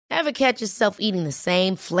Ever catch yourself eating the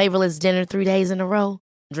same flavorless dinner 3 days in a row?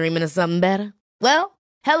 Dreaming of something better? Well,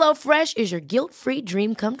 HelloFresh is your guilt-free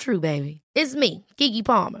dream come true, baby. It's me, Keke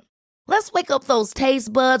Palmer. Let's wake up those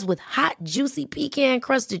taste buds with hot, juicy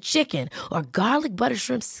pecan-crusted chicken or garlic butter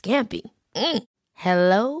shrimp scampi.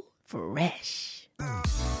 Hello Fresh.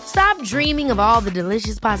 Stop dreaming of all the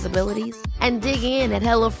delicious possibilities and dig in at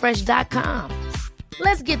HelloFresh.com.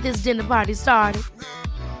 Let's get this dinner party started.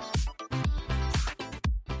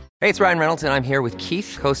 Hey, it's Ryan Reynolds, and I'm here with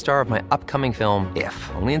Keith, co-star of my upcoming film,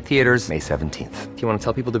 If, only in theaters May 17th. Do you want to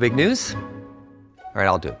tell people the big news? All right,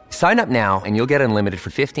 I'll do it. Sign up now and you'll get unlimited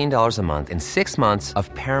for $15 a month and 6 months of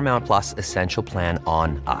Paramount Plus Essential Plan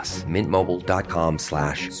on us.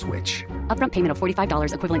 MintMobile.com/switch. Upfront payment of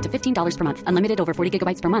 $45 equivalent to $15 per month. Unlimited over 40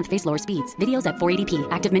 gigabytes per month. Face lower speeds. Videos at 480p.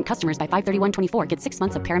 Active Mint customers by 531.24 get 6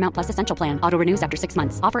 months of Paramount Plus Essential Plan. Auto renews after 6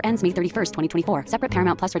 months. Offer ends May 31st, 2024. Separate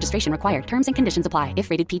Paramount Plus registration required. Terms and conditions apply if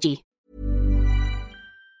rated PG.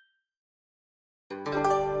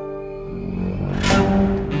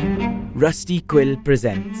 Rusty Quill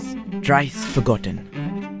presents Trice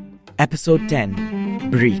Forgotten. Episode 10,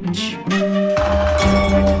 Breach.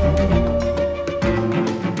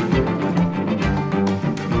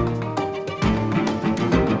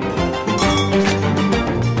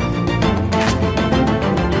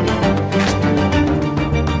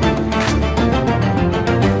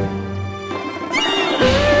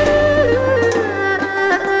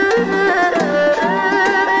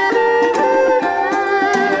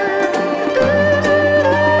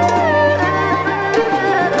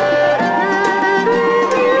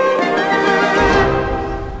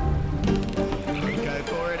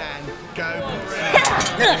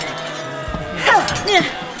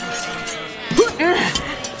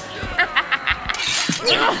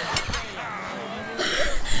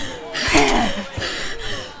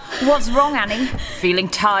 What's wrong, Annie? Feeling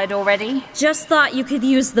tired already? Just thought you could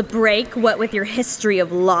use the break, what with your history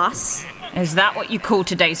of loss. Is that what you call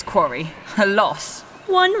today's quarry? A loss?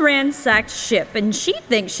 One ransacked ship, and she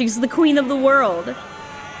thinks she's the queen of the world.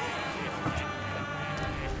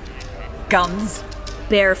 Guns?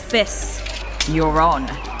 Bare fists. You're on.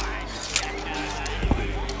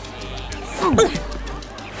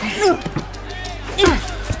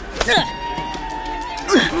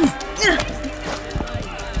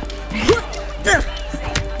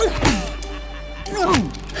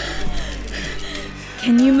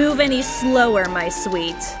 Can you move any slower, my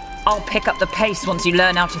sweet? I'll pick up the pace once you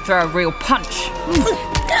learn how to throw a real punch.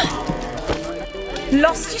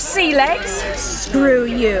 Lost your sea legs? Screw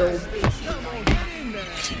you.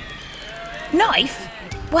 Knife?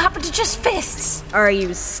 What happened to just fists? Are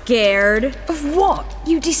you scared? Of what?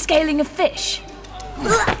 You descaling a fish?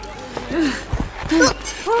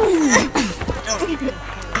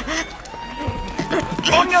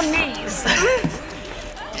 On your knees.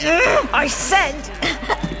 I said,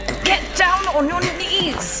 get down on your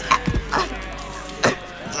knees.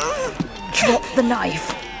 Drop the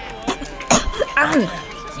knife. Anne,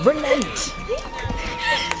 relent.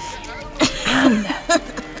 Anne.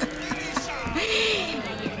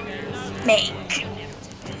 Make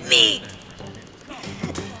me.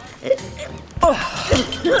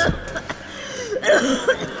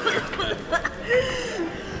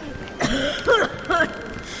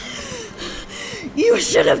 You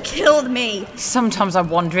should have killed me. Sometimes I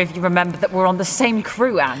wonder if you remember that we're on the same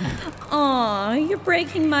crew, Anne. Aw, you're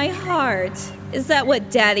breaking my heart. Is that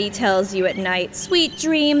what Daddy tells you at night? Sweet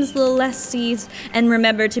dreams, little Lesties, and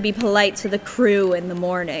remember to be polite to the crew in the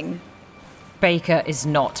morning. Baker is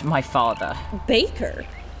not my father. Baker?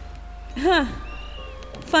 Huh.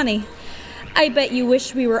 Funny. I bet you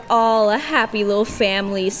wish we were all a happy little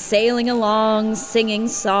family, sailing along, singing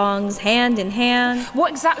songs, hand in hand.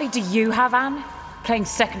 What exactly do you have, Anne? Playing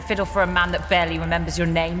second fiddle for a man that barely remembers your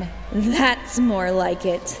name? That's more like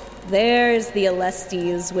it. There's the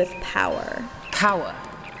Alestes with power. Power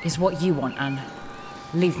is what you want, Anne.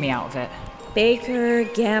 Leave me out of it. Baker,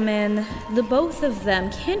 Gammon, the both of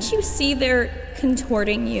them. Can't you see they're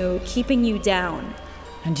contorting you, keeping you down?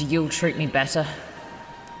 And you'll treat me better?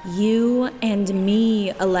 You and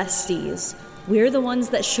me, Alestes. We're the ones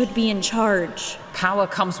that should be in charge. Power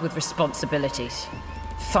comes with responsibilities.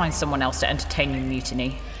 Find someone else to entertain your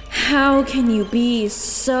mutiny. How can you be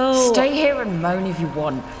so... Stay here and moan if you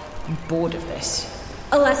want. I'm bored of this.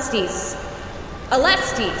 Alestes.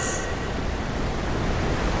 Alestes!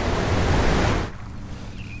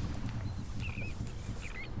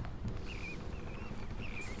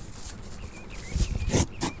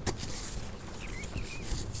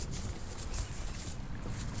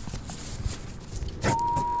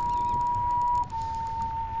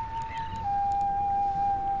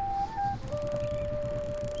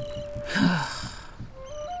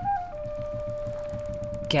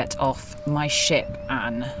 Get off my ship,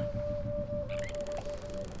 Anne.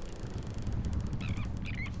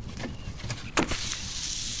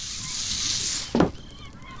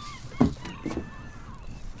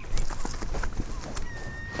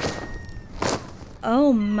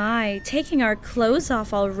 Oh my, taking our clothes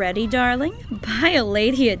off already, darling? Buy a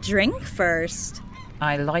lady a drink first.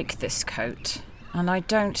 I like this coat, and I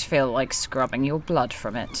don't feel like scrubbing your blood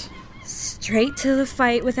from it. Straight to the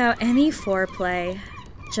fight without any foreplay.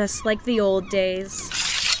 Just like the old days.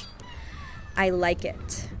 I like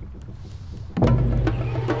it.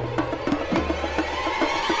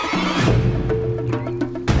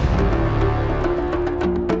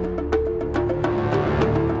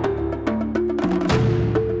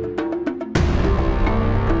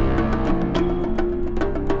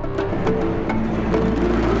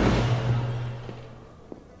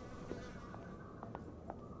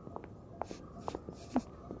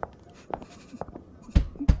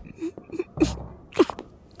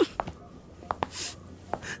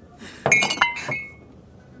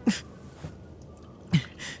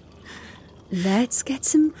 Let's get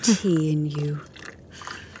some tea in you.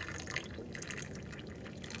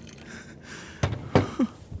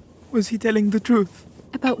 Was he telling the truth?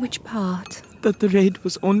 About which part? That the raid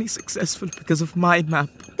was only successful because of my map.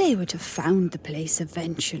 They would have found the place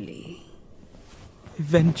eventually.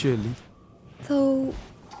 Eventually. Though,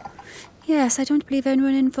 yes, I don't believe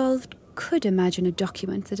anyone involved could imagine a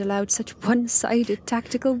document that allowed such one-sided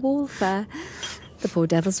tactical warfare. The poor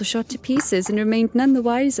devils were shot to pieces and remained none the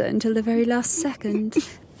wiser until the very last second.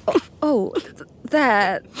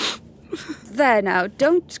 There now,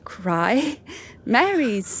 don't cry.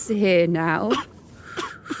 Mary's here now.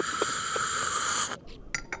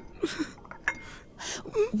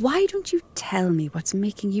 Why don't you tell me what's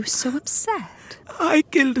making you so upset? I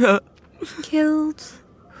killed her. Killed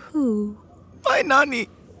who? My nanny.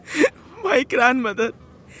 My grandmother.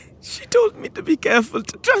 She told me to be careful,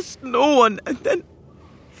 to trust no one, and then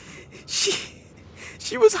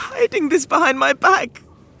She was hiding this behind my back.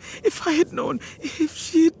 If I had known, if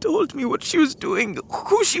she had told me what she was doing,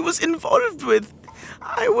 who she was involved with,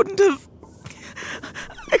 I wouldn't have...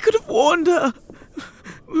 I could have warned her.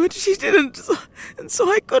 But she didn't, and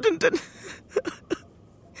so I couldn't,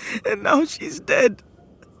 and now she's dead.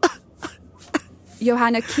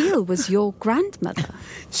 Johanna Kiel was your grandmother.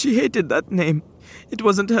 She hated that name. It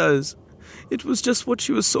wasn't hers. It was just what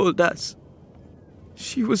she was sold as.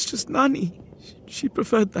 She was just nanny. She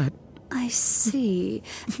preferred that. I see.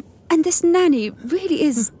 And this nanny really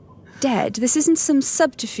is dead. This isn't some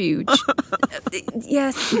subterfuge.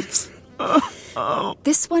 Yes.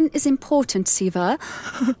 This one is important, Siva.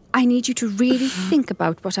 I need you to really think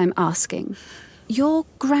about what I'm asking. Your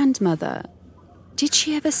grandmother, did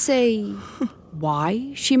she ever say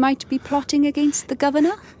why she might be plotting against the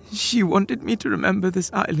governor? She wanted me to remember this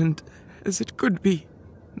island as it could be,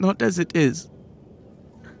 not as it is.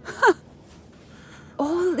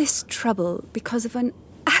 All this trouble because of an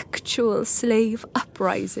actual slave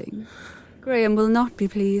uprising. Graham will not be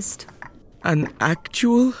pleased. An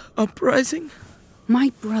actual uprising?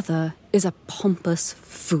 My brother is a pompous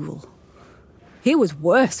fool. He was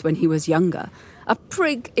worse when he was younger. A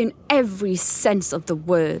prig in every sense of the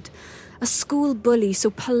word. A school bully so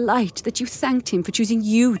polite that you thanked him for choosing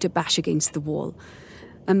you to bash against the wall.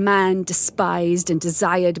 A man despised and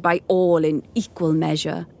desired by all in equal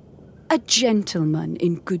measure. A gentleman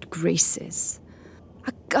in good graces.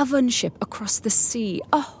 A governorship across the sea.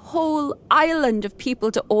 A whole island of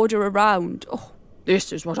people to order around. Oh,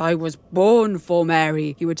 this is what I was born for,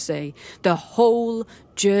 Mary, he would say. The whole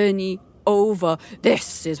journey over.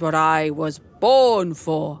 This is what I was born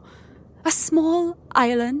for. A small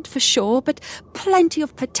island, for sure, but plenty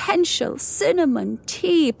of potential. Cinnamon,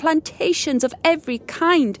 tea, plantations of every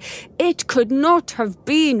kind. It could not have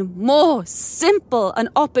been more simple an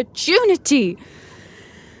opportunity.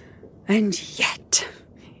 And yet,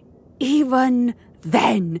 even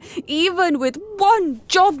then, even with one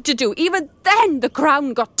job to do, even then the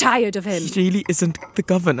Crown got tired of him. He really isn't the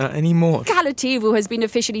governor anymore. Galativu has been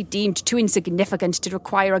officially deemed too insignificant to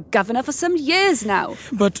require a governor for some years now.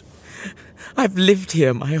 But I've lived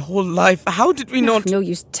here my whole life. How did we not... No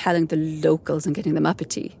use telling the locals and getting them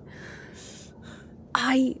uppity.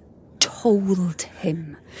 I told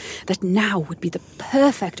him that now would be the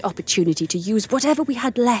perfect opportunity to use whatever we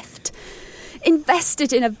had left. Invest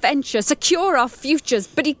it in a venture, secure our futures,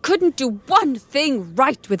 but he couldn't do one thing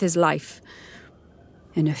right with his life.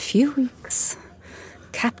 In a few weeks,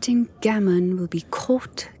 Captain Gammon will be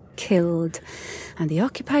caught killed, and the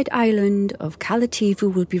occupied island of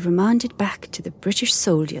Kalativu will be remanded back to the British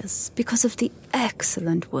soldiers because of the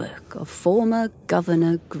excellent work of former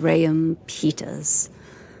Governor Graham Peters.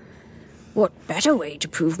 What better way to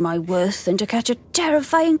prove my worth than to catch a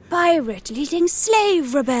terrifying pirate leading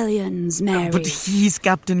slave rebellions, Mary? But he's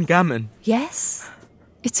Captain Gammon. Yes,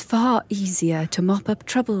 it's far easier to mop up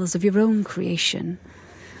troubles of your own creation.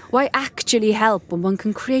 Why actually help when one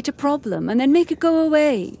can create a problem and then make it go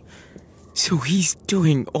away? So he's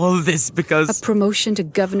doing all this because... A promotion to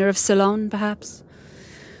Governor of Ceylon, perhaps?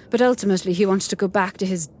 But ultimately he wants to go back to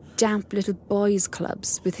his damp little boys'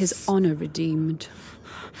 clubs with his honour redeemed.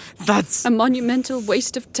 That's... A monumental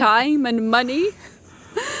waste of time and money.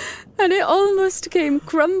 And it almost came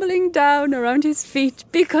crumbling down around his feet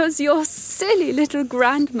because your silly little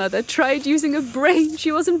grandmother tried using a brain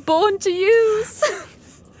she wasn't born to use.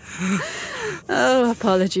 Oh,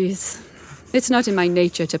 apologies. It's not in my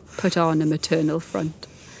nature to put on a maternal front.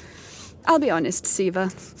 I'll be honest,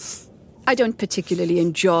 Siva. I don't particularly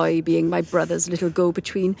enjoy being my brother's little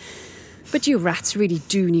go-between, but you rats really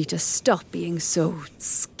do need to stop being so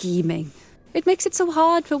scheming. It makes it so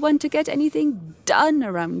hard for one to get anything done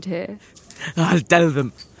around here. I'll tell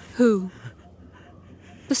them. Who?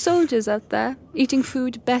 The soldiers out there, eating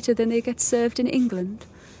food better than they get served in England?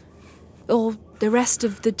 Or the rest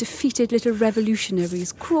of the defeated little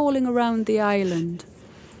revolutionaries crawling around the island?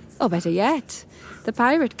 Or better yet, the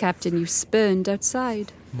pirate captain you spurned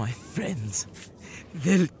outside? My friends.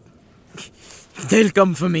 They'll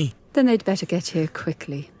come for me. Then they'd better get here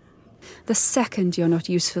quickly. The second you're not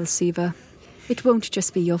useful, Siva, it won't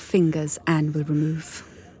just be your fingers Anne will remove.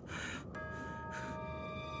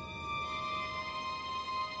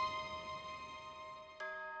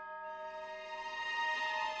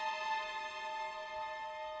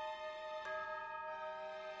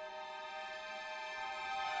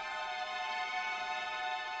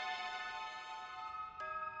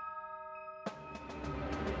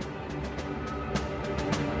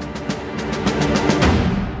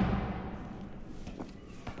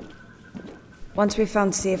 Once we've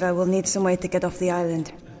found Siva, we'll need some way to get off the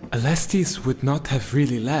island. Alestis would not have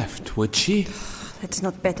really left, would she? Let's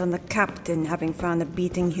not bet on the captain having found a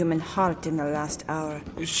beating human heart in the last hour.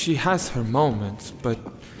 She has her moments, but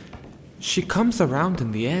she comes around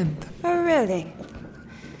in the end. Oh, really?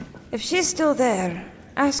 If she's still there,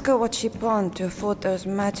 ask her what she pawned to afford those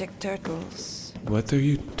magic turtles. What are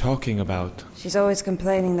you talking about? She's always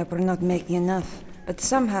complaining that we're not making enough, but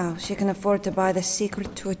somehow she can afford to buy the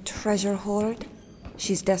secret to a treasure hoard.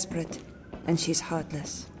 She's desperate, and she's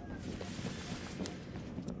heartless.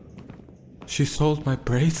 She sold my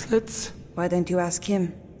bracelets? Why don't you ask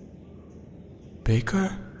him?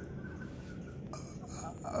 Baker?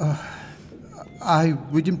 I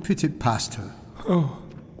wouldn't put it past her. Oh.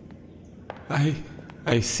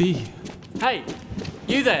 I see. Hey!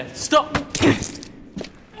 You there! Stop!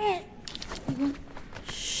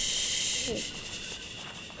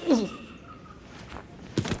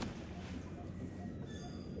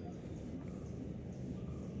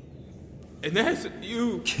 Inez,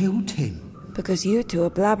 you... Killed him. Because you two are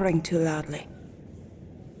blabbering too loudly.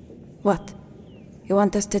 What? You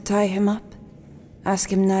want us to tie him up?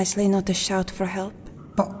 Ask him nicely not to shout for help?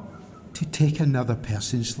 But to take another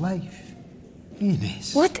person's life.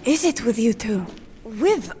 Inez. What is it with you two?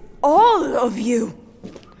 With all of you?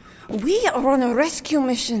 We are on a rescue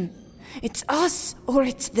mission. It's us or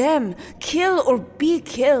it's them. Kill or be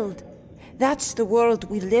killed. That's the world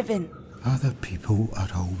we live in. Other people are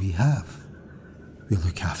all we have. We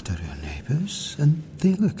look after our neighbours, and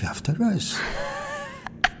they look after us.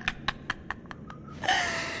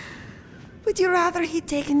 Would you rather he'd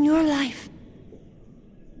taken your life?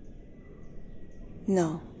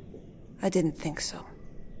 No, I didn't think so.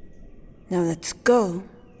 Now let's go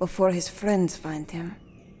before his friends find him.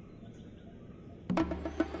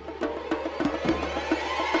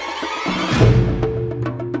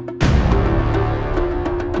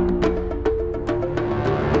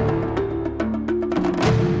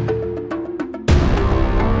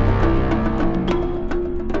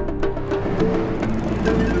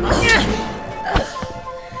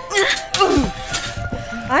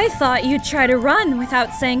 I thought you'd try to run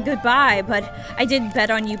without saying goodbye, but I didn't bet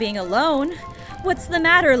on you being alone. What's the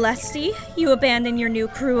matter, Lesty? You abandoned your new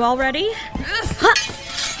crew already?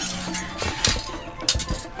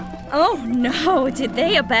 Oh no, did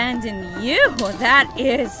they abandon you? That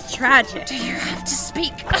is tragic. Do you have to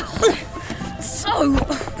speak so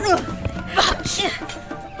much?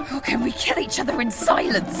 How can we kill each other in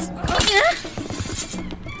silence?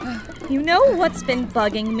 You know what's been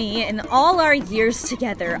bugging me in all our years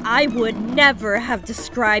together? I would never have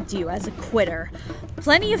described you as a quitter.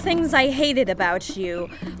 Plenty of things I hated about you,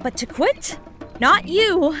 but to quit? Not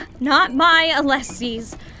you, not my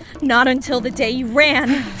Alestes. Not until the day you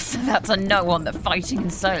ran. So that's a no on the fighting in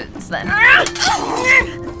silence then.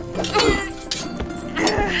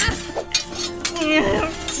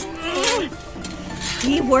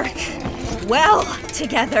 We work well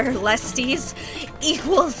together, Lesties.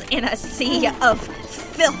 Equals in a sea of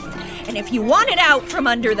filth. And if you wanted out from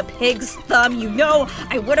under the pig's thumb, you know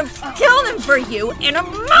I would have killed him for you in a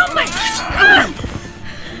moment.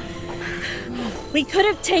 We could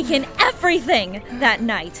have taken everything that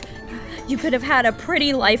night. You could have had a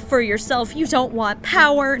pretty life for yourself. You don't want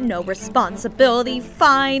power, no responsibility.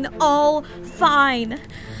 Fine, all fine.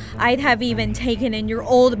 I'd have even taken in your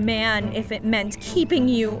old man if it meant keeping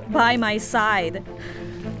you by my side.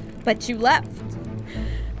 But you left.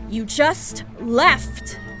 You just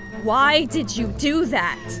left. Why did you do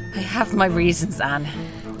that? I have my reasons, Anne.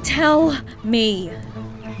 Tell me.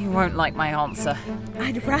 You won't like my answer.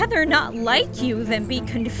 I'd rather not like you than be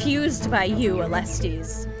confused by you,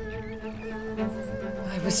 Alestes.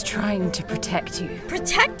 I was trying to protect you.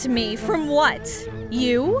 Protect me from what?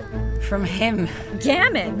 You? From him.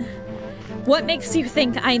 Gammon. What makes you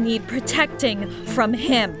think I need protecting from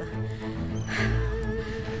him?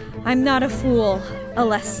 I'm not a fool,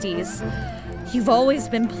 Alestes. You've always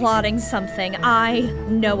been plotting something. I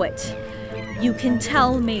know it. You can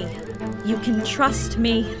tell me. You can trust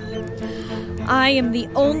me. I am the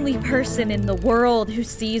only person in the world who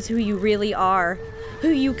sees who you really are, who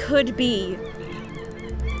you could be.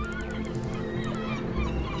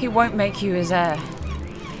 He won't make you his heir.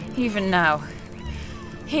 Even now.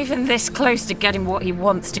 Even this close to getting what he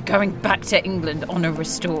wants, to going back to England, honor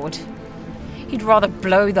restored. He'd rather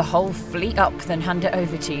blow the whole fleet up than hand it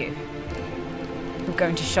over to you. You're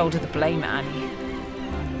going to shoulder the blame, Annie.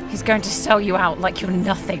 He's going to sell you out like you're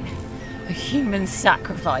nothing. A human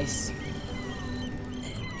sacrifice.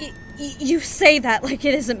 You say that like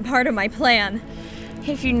it isn't part of my plan.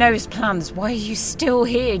 If you know his plans, why are you still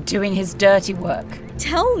here doing his dirty work?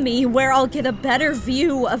 Tell me where I'll get a better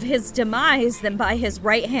view of his demise than by his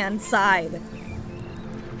right-hand side.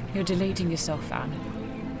 You're deluding yourself, Anne.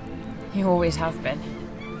 You always have been.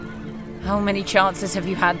 How many chances have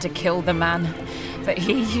you had to kill the man? But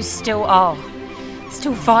here you still are.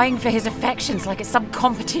 Still vying for his affections like it's some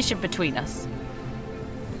competition between us.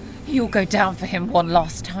 You'll go down for him one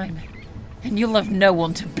last time, and you'll have no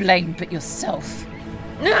one to blame but yourself.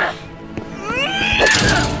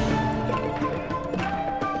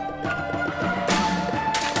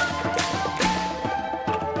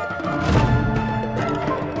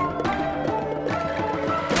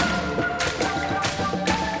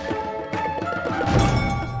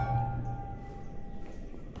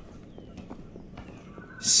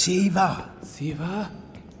 Siva! Siva?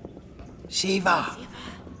 Siva!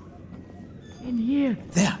 In here.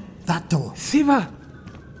 There, that door. Siva!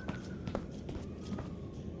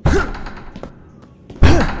 Do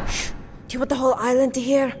you want the whole island to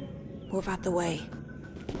hear? Move out the way.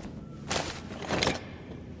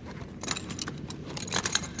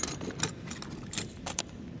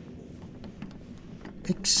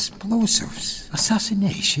 Explosives,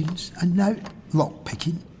 assassinations, and now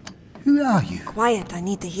lockpicking. Who are you? Quiet, I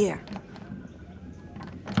need to hear.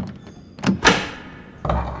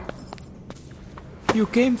 You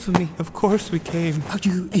came for me. Of course we came. Are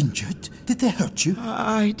you injured? Did they hurt you?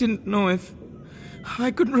 I didn't know if... I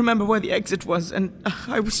couldn't remember where the exit was, and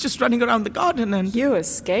I was just running around the garden and... You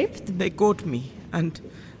escaped? They caught me, and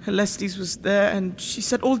Alestes was there, and she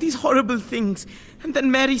said all these horrible things, and then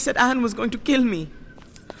Mary said Anne was going to kill me.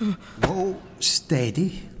 Oh,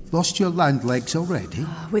 steady. Lost your land legs already?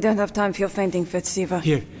 We don't have time for your fainting fit, Siva.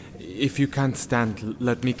 Here, if you can't stand,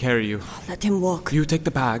 let me carry you. Let him walk. You take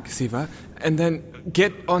the bag, Siva, and then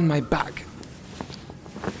get on my back.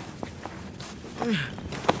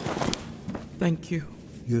 Thank you.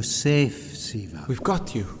 You're safe, Siva. We've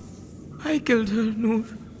got you. I killed her, Noor.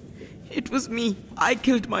 It was me. I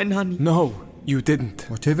killed my nanny. No, you didn't.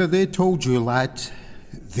 Whatever they told you, lad,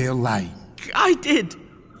 they're lying. I did.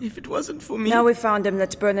 If it wasn't for me... Now we found him,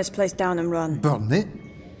 let's burn this place down and run. Burn it?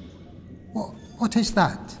 What is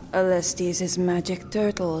that? Alestes' magic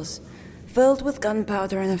turtles, filled with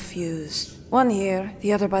gunpowder and a fuse. One here,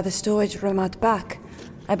 the other by the storage room out back.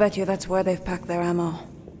 I bet you that's where they've packed their ammo.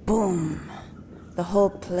 Boom. The whole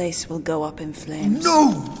place will go up in flames.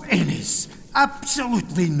 No, Ennis!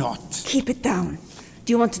 Absolutely not! Keep it down.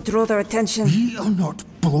 Do you want to draw their attention? We are not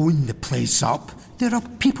blowing the place up. There are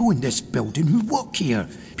people in this building who work here.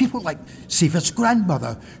 People like Siva's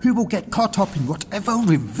grandmother, who will get caught up in whatever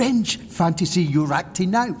revenge fantasy you're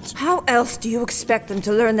acting out. How else do you expect them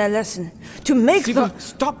to learn their lesson? To make Siva, them...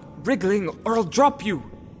 stop wriggling or I'll drop you.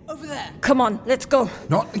 Over there. Come on, let's go.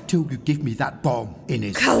 Not until you give me that bomb,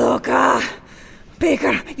 Innes. Kaloka!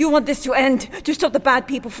 Baker, you want this to end, to stop the bad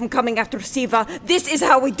people from coming after Siva. This is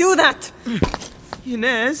how we do that!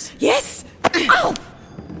 Inez? Yes? Ow!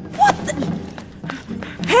 What the...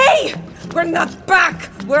 Hey! Bring that back!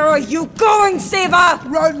 Where are you going, Siva?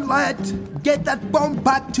 Run, lad! Get that bomb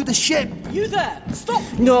back to the ship! You there! Stop!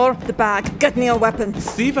 Nor the bag. Get me a weapon.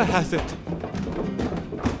 Siva has it.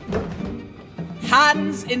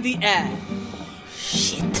 Hands in the air.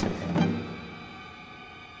 Shit.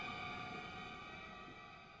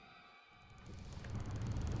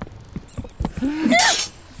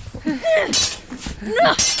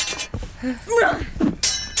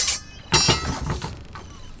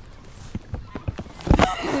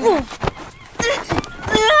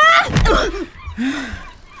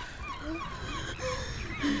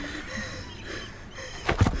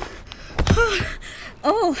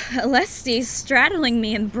 Oh, Alesti's straddling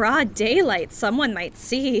me in broad daylight. Someone might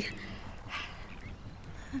see.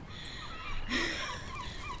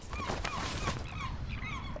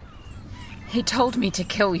 He told me to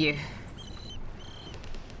kill you.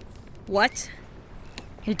 What?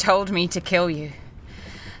 He told me to kill you.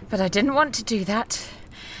 But I didn't want to do that.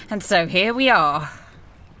 And so here we are.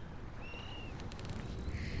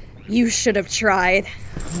 You should have tried.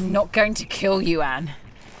 I'm not going to kill you, Anne.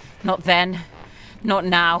 Not then. Not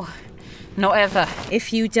now. Not ever.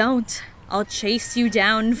 If you don't, I'll chase you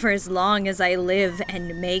down for as long as I live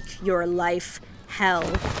and make your life hell.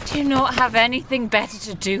 Do you not have anything better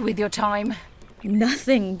to do with your time?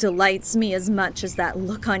 Nothing delights me as much as that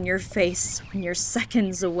look on your face when you're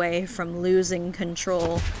seconds away from losing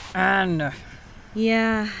control. Anne.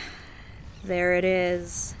 Yeah, there it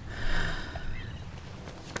is.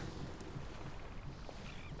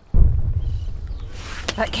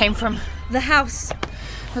 That came from... the house.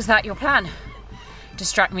 Was that your plan?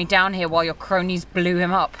 Distract me down here while your cronies blew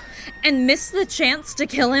him up? And miss the chance to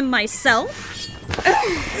kill him myself?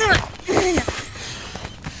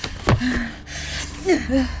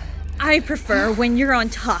 I prefer when you're on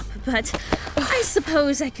top, but I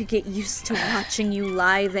suppose I could get used to watching you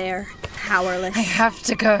lie there, powerless. I have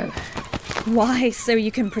to go. Why? So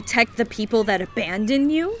you can protect the people that abandon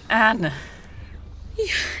you? Anne.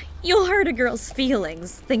 You'll hurt a girl's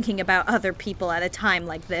feelings thinking about other people at a time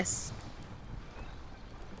like this.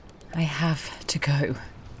 I have to go.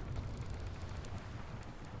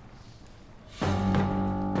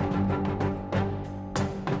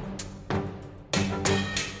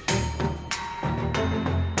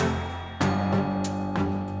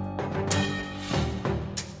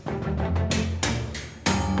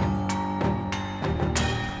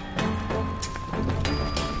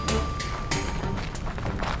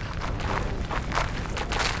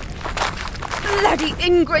 Bloody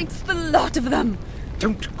ingrates, the lot of them!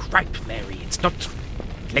 Don't gripe, Mary. It's not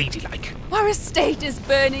ladylike. Our estate is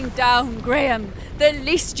burning down, Graham. The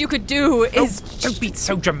least you could do is... Oh, don't be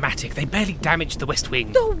so dramatic. They barely damaged the West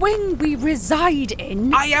Wing. The wing we reside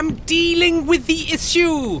in. I am dealing with the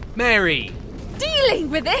issue, Mary. Dealing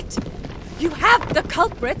with it? You have the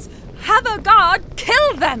culprits. Have a guard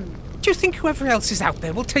kill them. Do you think whoever else is out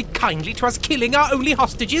there will take kindly to us killing our only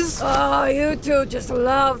hostages? Oh, you two just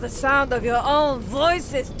love the sound of your own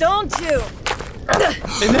voices, don't you?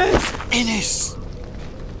 Innes!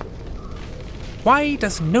 Why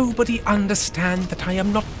does nobody understand that I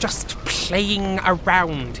am not just playing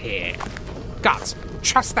around here? Guards,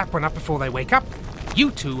 truss that one up before they wake up. You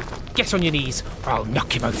two, get on your knees, or I'll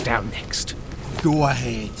knock you both down next. Go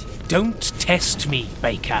ahead. Don't test me,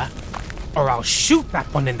 Baker, or I'll shoot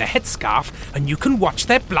that one in the headscarf and you can watch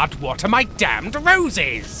their blood water my damned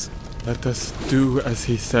roses! Let us do as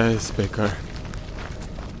he says, Baker.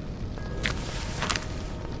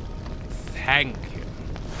 Thank you.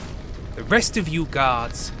 The rest of you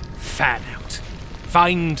guards, fan out.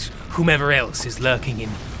 Find whomever else is lurking in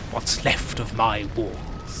what's left of my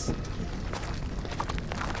walls.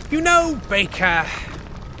 You know, Baker,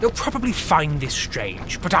 you'll probably find this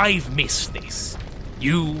strange, but I've missed this.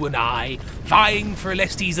 You and I, vying for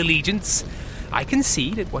Alesti's allegiance. I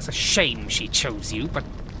concede it was a shame she chose you, but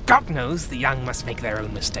God knows the young must make their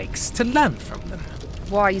own mistakes to learn from them.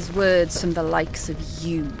 Wise words from the likes of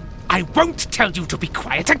you. I won't tell you to be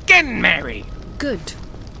quiet again, Mary! Good.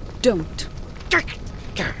 Don't.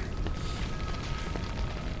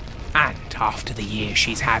 And after the year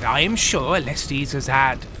she's had, I am sure Alestes has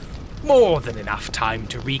had more than enough time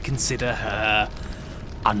to reconsider her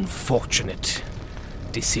unfortunate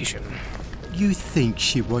decision. You think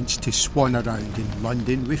she wants to swan around in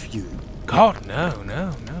London with you? God,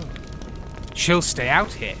 no. She'll stay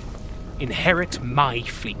out here, inherit my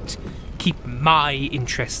fleet, keep my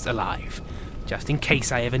interests alive, just in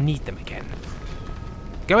case I ever need them again.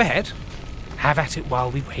 Go ahead. Have at it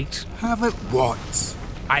while we wait. Have it what?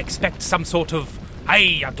 I expect some sort of,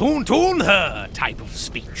 "Hey, I don't own her" type of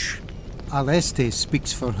speech. Aleste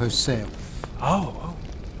speaks for herself. Oh.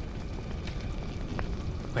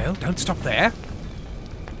 Well, don't stop there.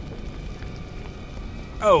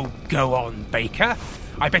 Oh, go on, Baker.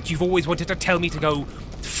 I bet you've always wanted to tell me to go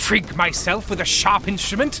frig myself with a sharp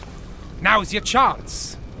instrument. Now's your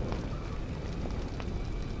chance.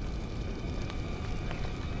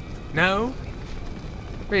 No?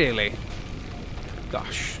 Really?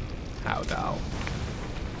 Gosh, how dull.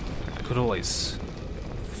 I could always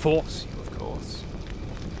force you, of course.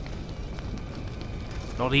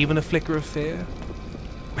 Not even a flicker of fear?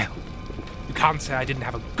 Well, you can't say I didn't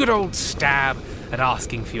have a good old stab at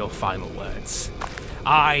asking for your final words.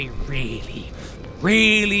 I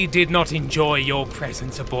really did not enjoy your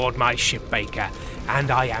presence aboard my ship, Baker, and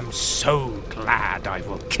I am so glad I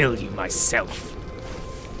will kill you myself.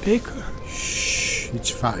 Baker? Shh, it's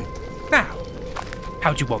fine. Now,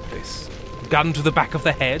 how'd you want this? Gun to the back of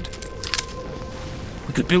the head?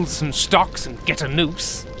 We could build some stocks and get a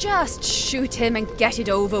noose. Just shoot him and get it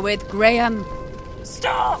over with, Graham.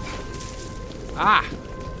 Stop! Ah,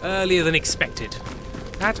 earlier than expected.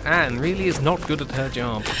 That Anne really is not good at her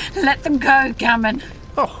job. Let them go, Gammon.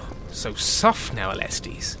 Oh, so soft now,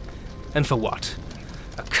 Alestes. And for what?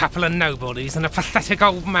 A couple of nobodies and a pathetic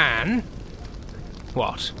old man?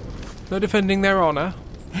 What? No defending their honour?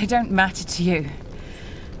 They don't matter to you.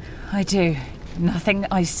 I do. Nothing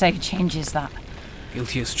I say changes that.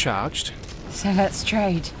 Guilty as charged. So let's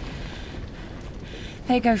trade.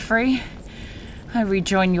 They go free. I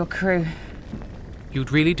rejoin your crew.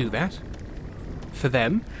 You'd really do that? For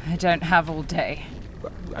them? I don't have all day.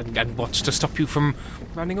 And what's to stop you from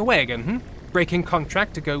running away again, Breaking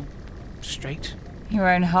contract to go straight? You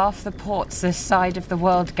own half the ports this side of the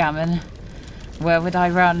world, Gammon. Where would I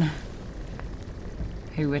run?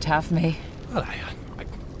 Who would have me? Well, I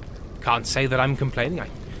can't say that I'm complaining. I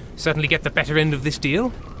certainly get the better end of this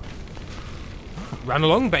deal. Run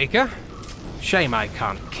along, Baker. Shame I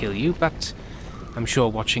can't kill you, but I'm sure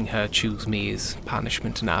watching her choose me is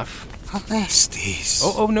punishment enough. Alestes.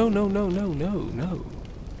 Oh, no.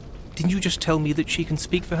 Didn't you just tell me that she can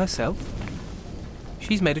speak for herself?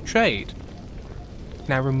 She's made a trade.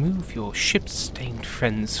 Now remove your ship-stained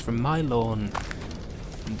friends from my lawn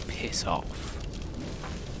and piss off.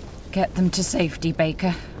 Get them to safety,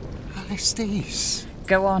 Baker. Alestes.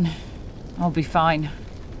 Go on. I'll be fine.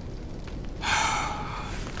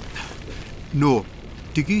 No.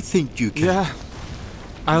 Do you think you can? Yeah.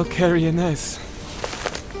 I'll carry Inez.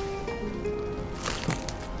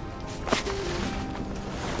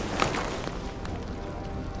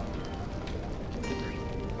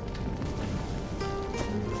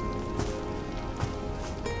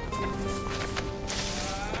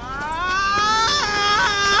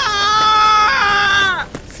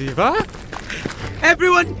 Siva?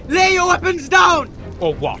 Everyone, lay your weapons down!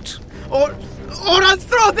 Or what? Or I'll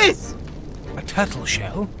throw this! A turtle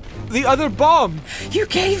shell? The other bomb! You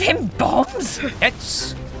gave him bombs?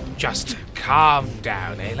 Let's just calm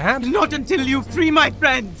down, eh, lad? Not until you free my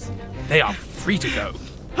friends! They are free to go.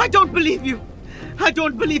 I don't believe you! I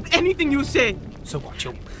don't believe anything you say! So what,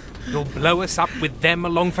 you'll blow us up with them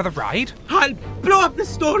along for the ride? I'll blow up the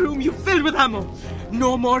storeroom you filled with ammo!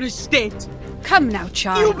 No more estate! Come now,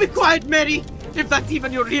 child. You be quiet, Mary, if that's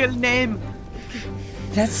even your real name.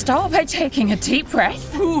 Let's start by taking a deep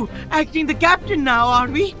breath. Ooh, acting the captain now, are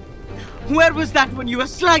we? Where was that when you were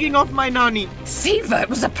slagging off my nanny? Siva, it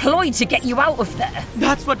was a ploy to get you out of there.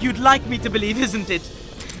 That's what you'd like me to believe, isn't it?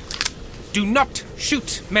 Do not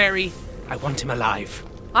shoot, Mary. I want him alive.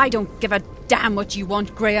 I don't give a damn what you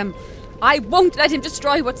want, Graham. I won't let him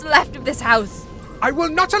destroy what's left of this house. I will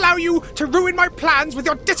not allow you to ruin my plans with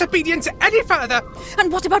your disobedience any further.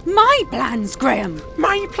 And what about my plans, Graham?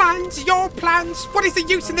 My plans, your plans. What is the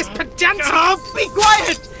use in this pedantic... Oh, be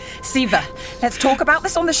quiet! Siva, let's talk about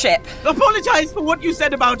this on the ship. Apologize for what you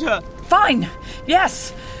said about her. Fine.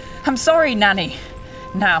 Yes. I'm sorry, Nanny.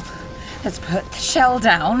 Now, let's put the shell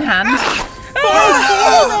down and...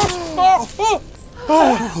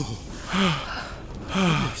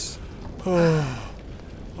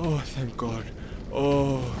 Oh, thank God.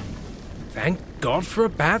 Oh. Thank God for a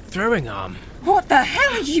bad throwing arm. What the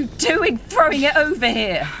hell are you doing throwing it over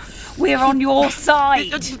here? We're on your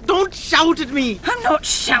side. Don't shout at me. I'm not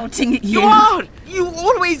shouting at you. You are. You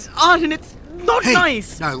always are, and it's not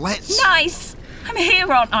nice. Now let's... Nice. I'm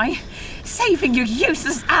here, aren't I? Saving your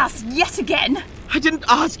useless ass yet again. I didn't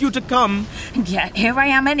ask you to come. And yet, here I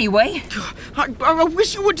am anyway. I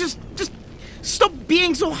wish you would just stop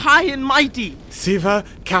being so high and mighty. Siva,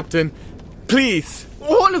 Captain, please.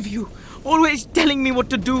 All of you. Always telling me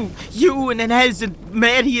what to do. You and Inez and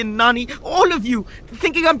Mary and Nani. All of you.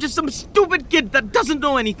 Thinking I'm just some stupid kid that doesn't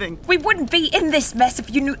know anything. We wouldn't be in this mess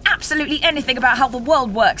if you knew absolutely anything about how the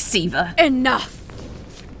world works, Siva. Enough!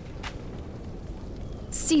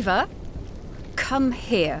 Siva, come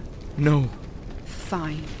here. No.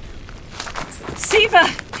 Fine.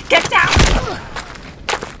 Siva, get down!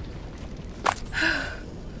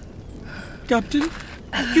 Captain?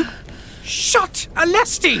 You shot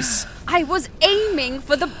Alestes! I was aiming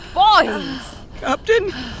for the boy!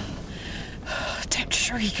 Captain? Don't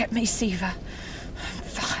shriek at me, Siva. I'm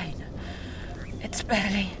fine. It's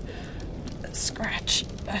barely a scratch.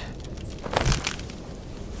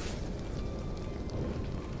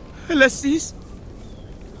 Alestes?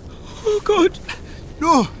 Oh, God.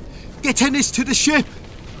 No! Get Innes to the ship!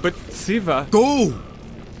 But Siva... Go!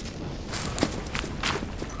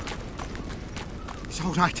 It's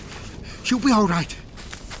all right. She'll be all right.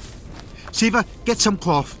 Siva, get some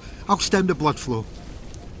cloth. I'll stem the blood flow.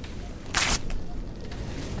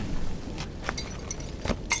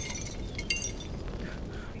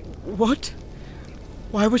 What?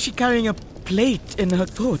 Why was she carrying a plate in her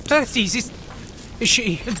throat? Alestes, is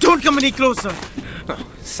she... Don't come any closer! Oh,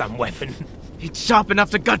 some weapon. It's sharp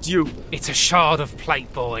enough to cut you. It's a shard of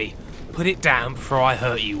plate, boy. Put it down before I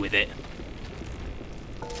hurt you with it.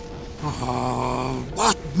 Oh,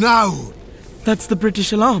 what now? That's the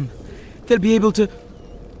British alarm. They'll be able to...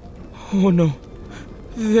 Oh, no.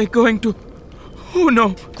 They're going to... Oh,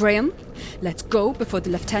 no. Graham, let's go before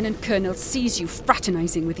the Lieutenant Colonel sees you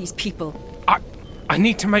fraternising with these people. I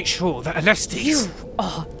need to make sure that Alestes... You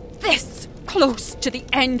are this close to the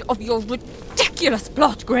end of your ridiculous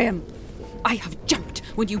plot, Graham. I have jumped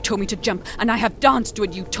when you told me to jump, and I have danced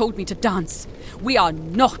when you told me to dance. We are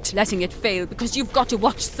not letting it fail because you've got to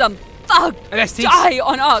watch some thug die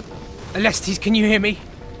on our... Alestes, can you hear me?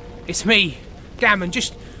 It's me, Gammon.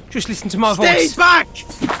 Just listen to my voice. Stay back!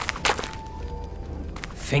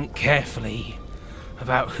 Think carefully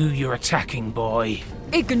about who you're attacking, boy.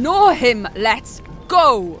 Ignore him. Let's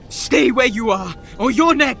go. Stay where you are, or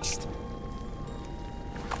you're next.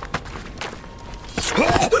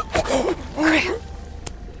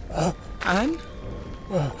 Anne?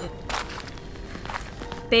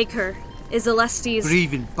 Baker, is Alestes...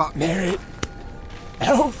 Breathing, but... Mary.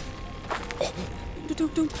 Elf.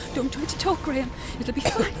 Don't try to talk, Graham. It'll be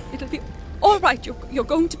fine. It'll be all right. You're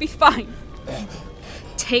going to be fine.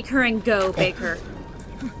 Take her and go, Baker.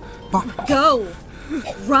 But... Go!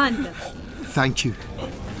 Run! Thank you.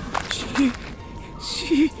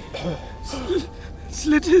 She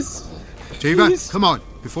slit his... Siva, come on,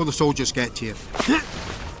 before the soldiers get to you.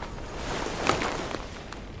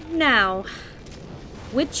 Now,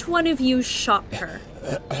 which one of you shot her?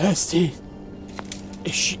 Alestes.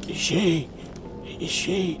 Is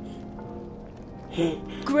she?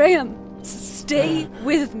 Graham, stay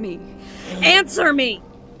with me. Answer me!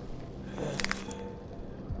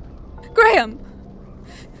 Graham!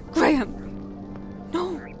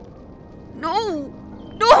 No!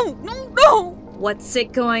 What's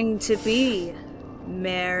it going to be,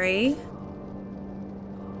 Mary?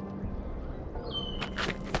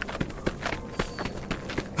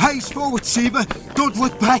 Eyes forward, Siva. Don't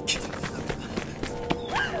look back.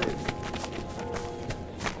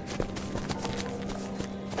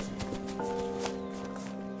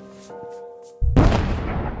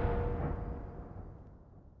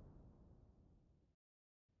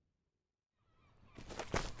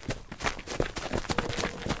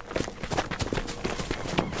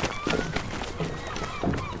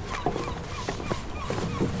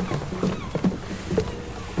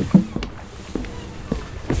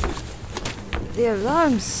 The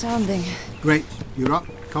alarm's sounding. Great, you're up.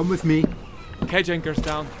 Come with me. Kedge anchor's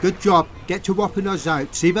down. Good job. Get to whopping us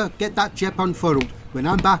out. Siva, get that jib unfurled. When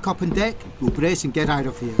I'm back up on deck, we'll brace and get out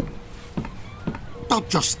of here. Don't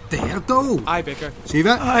just there, go. Aye, Baker.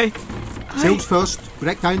 Siva? Aye. Sails first,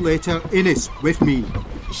 break down later. Innes, with me.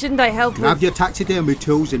 Shouldn't I help Grab with... your taxidermy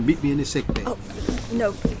tools and meet me in the sick bay. Oh,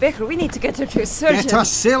 no, Baker, we need to get her to a surgeon. Get her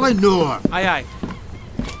sailing nor. Aye.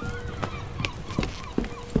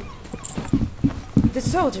 The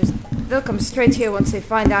soldiers, they'll come straight here once they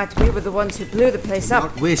find out we were the ones who blew the place up.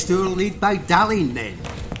 Not waste our lead by dallying then.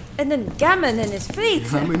 And then Gammon and his fleet.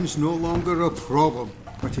 Gammon's no longer a problem.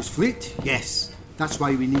 But his fleet? Yes. That's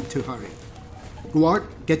why we need to hurry. Go on,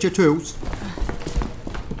 get your tools. I've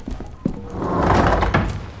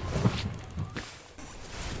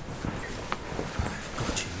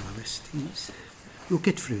got you, Orestes. We'll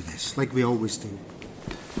get through this, like we always do.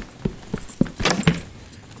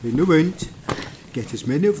 Clean the wound. Get as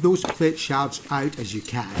many of those plate shards out as you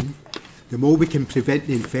can. The more we can prevent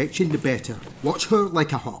the infection, the better. Watch her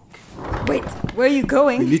like a hawk. Wait, where are you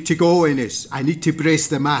going? We need to go, Ines. I need to brace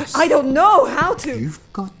the mass. I don't know how to. You've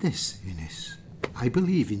got this, Ines. I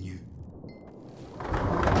believe in you.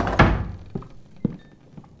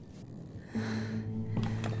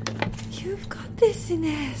 You've got this,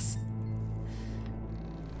 Inez.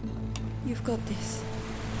 You've got this.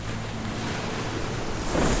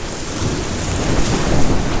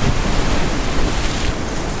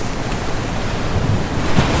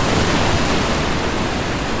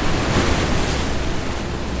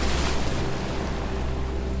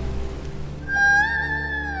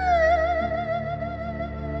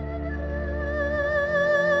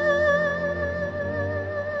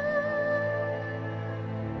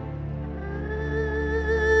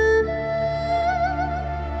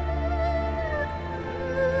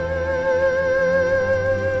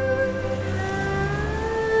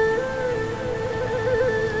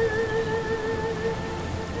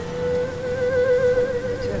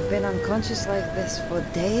 Unconscious like this for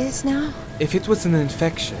days now? If it was an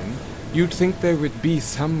infection, you'd think there would be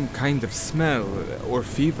some kind of smell or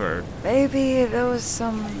fever. Maybe there was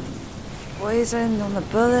some poison on the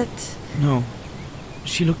bullet? No.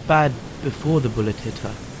 She looked bad before the bullet hit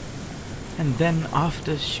her. And then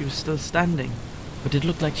after, she was still standing. But it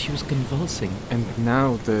looked like she was convulsing. And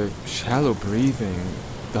now the shallow breathing,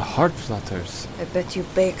 the heart flutters. I bet you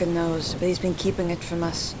Bacon knows, but he's been keeping it from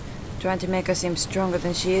us. Trying to make her seem stronger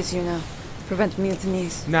than she is, you know. Prevent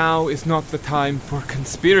mutinies. Now is not the time for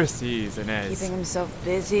conspiracies, Inez. Keeping himself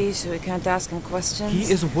busy so we can't ask him questions.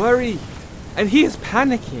 He is worried. And he is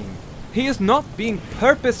panicking. He is not being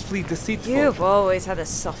purposefully deceitful. You've always had a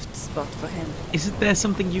soft spot for him. Isn't there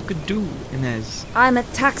something you could do, Inez? I'm a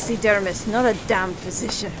taxidermist, not a damn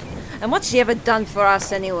physician. And what's she ever done for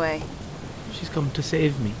us anyway? She's come to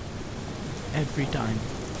save me. Every time.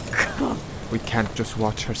 We can't just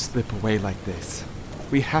watch her slip away like this.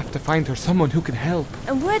 We have to find her someone who can help.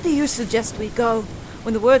 And where do you suggest we go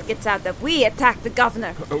when the word gets out that we attacked the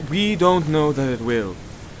governor? We don't know that it will.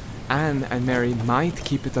 Anne and Mary might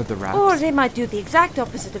keep it under wraps. Or they might do the exact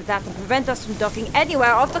opposite of that and prevent us from docking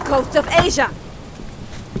anywhere off the coast of Asia.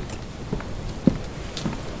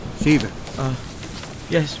 Stephen.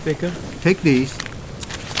 Yes, Baker? Take these.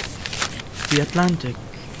 The Atlantic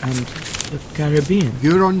and the Caribbean.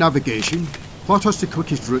 You're on navigation. Plot us the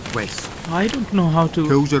quickest route west. I don't know how to...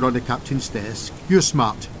 Tools are on the captain's desk. You're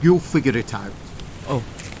smart. You'll figure it out. Oh,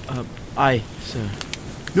 aye, sir.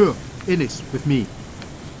 No, Innes, with me.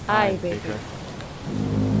 Aye, Baker.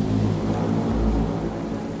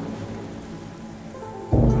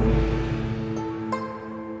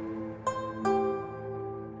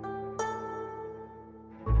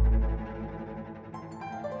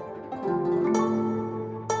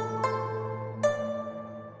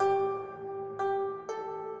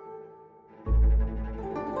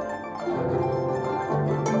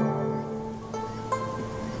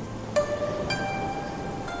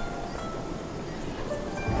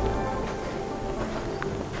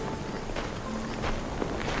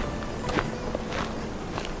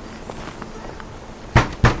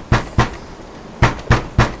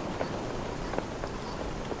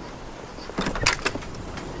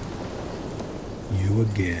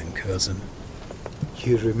 Again, cousin.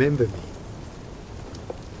 You remember me?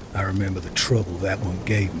 I remember the trouble that one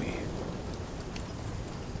gave me.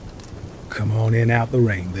 Come on in out the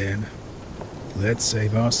rain, then. Let's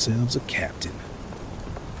save ourselves a captain.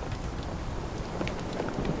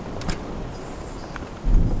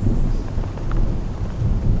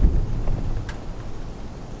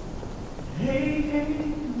 Hey, hey,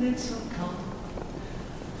 little calm,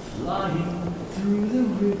 flying through the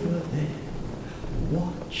river there.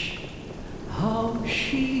 Watch how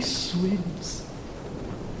she swims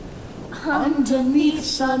underneath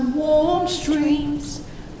sun-warm streams,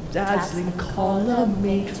 dazzling color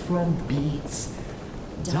made from beads,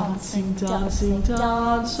 dancing, dancing,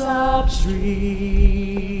 dance upstream.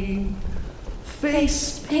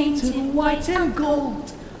 Face painted white and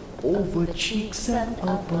gold over cheeks and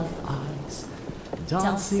above eyes,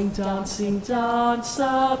 dancing, dancing, dance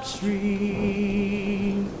upstream.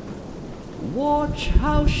 Watch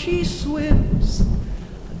how she swims,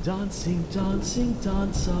 dancing, dancing,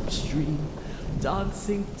 dance upstream,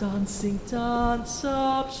 Dancing, dancing, dance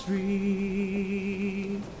upstream.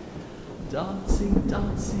 Dancing,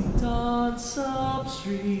 dancing, dance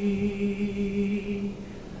upstream.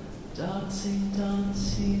 Dancing,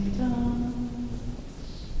 dancing, dance.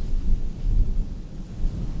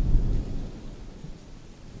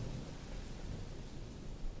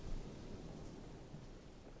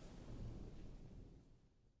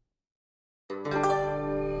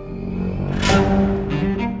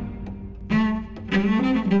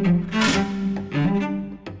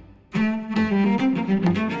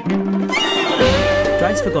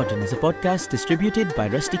 Trice Forgotten is a podcast distributed by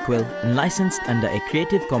Rusty Quill and licensed under a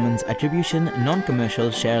Creative Commons Attribution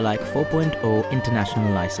Non-Commercial Share-alike 4.0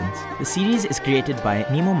 International License. The series is created by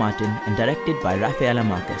Nemo Martin and directed by Rafaela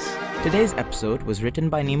Marcus. Today's episode was written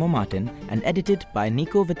by Nemo Martin and edited by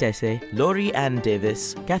Nico Vitesse, Laurie Ann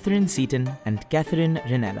Davis, Catherine Seaton, and Catherine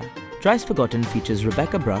Rinella. Trice Forgotten features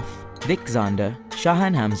Rebecca Bruff, Vic Zander,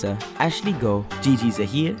 Shahan Hamza, Ashley Goh, Gigi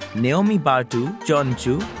Zahir, Naomi Bartu, John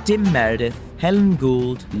Chu, Tim Meredith, Helen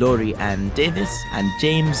Gould, Laurie Ann Davis, and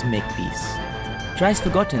James Makepeace. Trice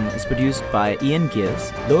Forgotten is produced by Ian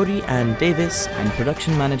Gears, Laurie Ann Davis, and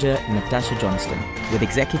production manager Natasha Johnston, with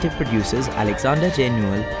executive producers Alexander J.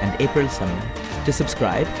 Newell and April Sumner. To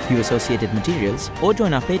subscribe, view associated materials, or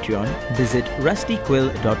join our Patreon, visit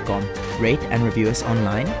rustyquill.com. Rate and review us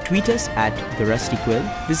online, tweet us at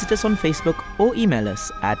TheRustyQuill, visit us on Facebook, or email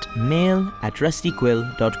us at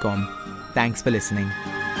mail@rustyquill.com. Thanks for listening.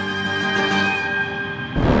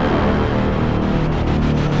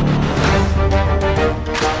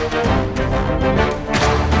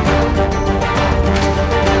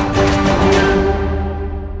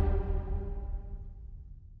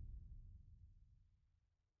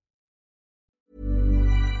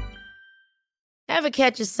 Ever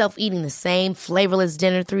catch yourself eating the same flavorless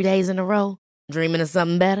dinner 3 days in a row? Dreaming of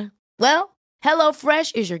something better? Well,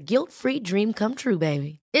 HelloFresh is your guilt-free dream come true,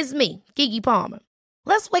 baby. It's me, Keke Palmer.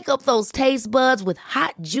 Let's wake up those taste buds with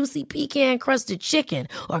hot, juicy pecan-crusted chicken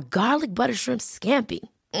or garlic butter shrimp scampi.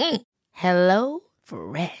 Hello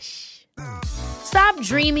Fresh. Stop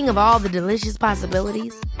dreaming of all the delicious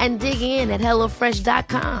possibilities and dig in at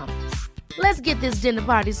HelloFresh.com. Let's get this dinner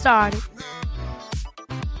party started.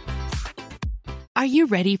 Are you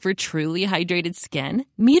ready for truly hydrated skin?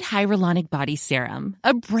 Meet Hyaluronic Body Serum,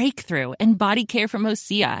 a breakthrough in body care from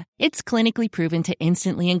Osea. It's clinically proven to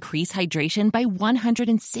instantly increase hydration by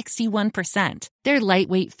 161%. Their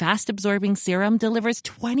lightweight, fast-absorbing serum delivers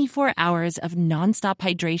 24 hours of nonstop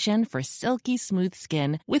hydration for silky smooth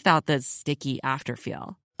skin without the sticky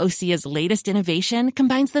afterfeel. Osea's latest innovation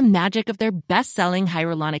combines the magic of their best-selling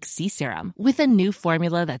Hyaluronic Sea Serum with a new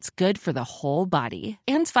formula that's good for the whole body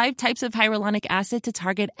and 5 types of hyaluronic acid to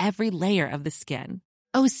target every layer of the skin.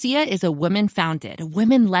 Osea is a women-founded,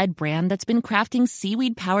 women-led brand that's been crafting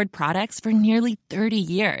seaweed-powered products for nearly 30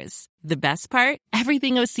 years. The best part?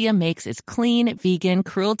 Everything Osea makes is clean, vegan,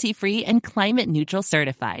 cruelty-free, and climate-neutral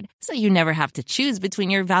certified, so you never have to choose between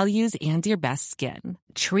your values and your best skin.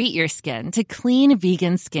 Treat your skin to clean,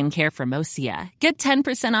 vegan skincare from Osea. Get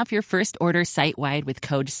 10% off your first order site-wide with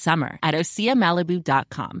code SUMMER at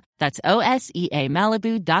OseaMalibu.com. That's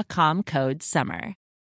OSEAMalibu.com, code SUMMER.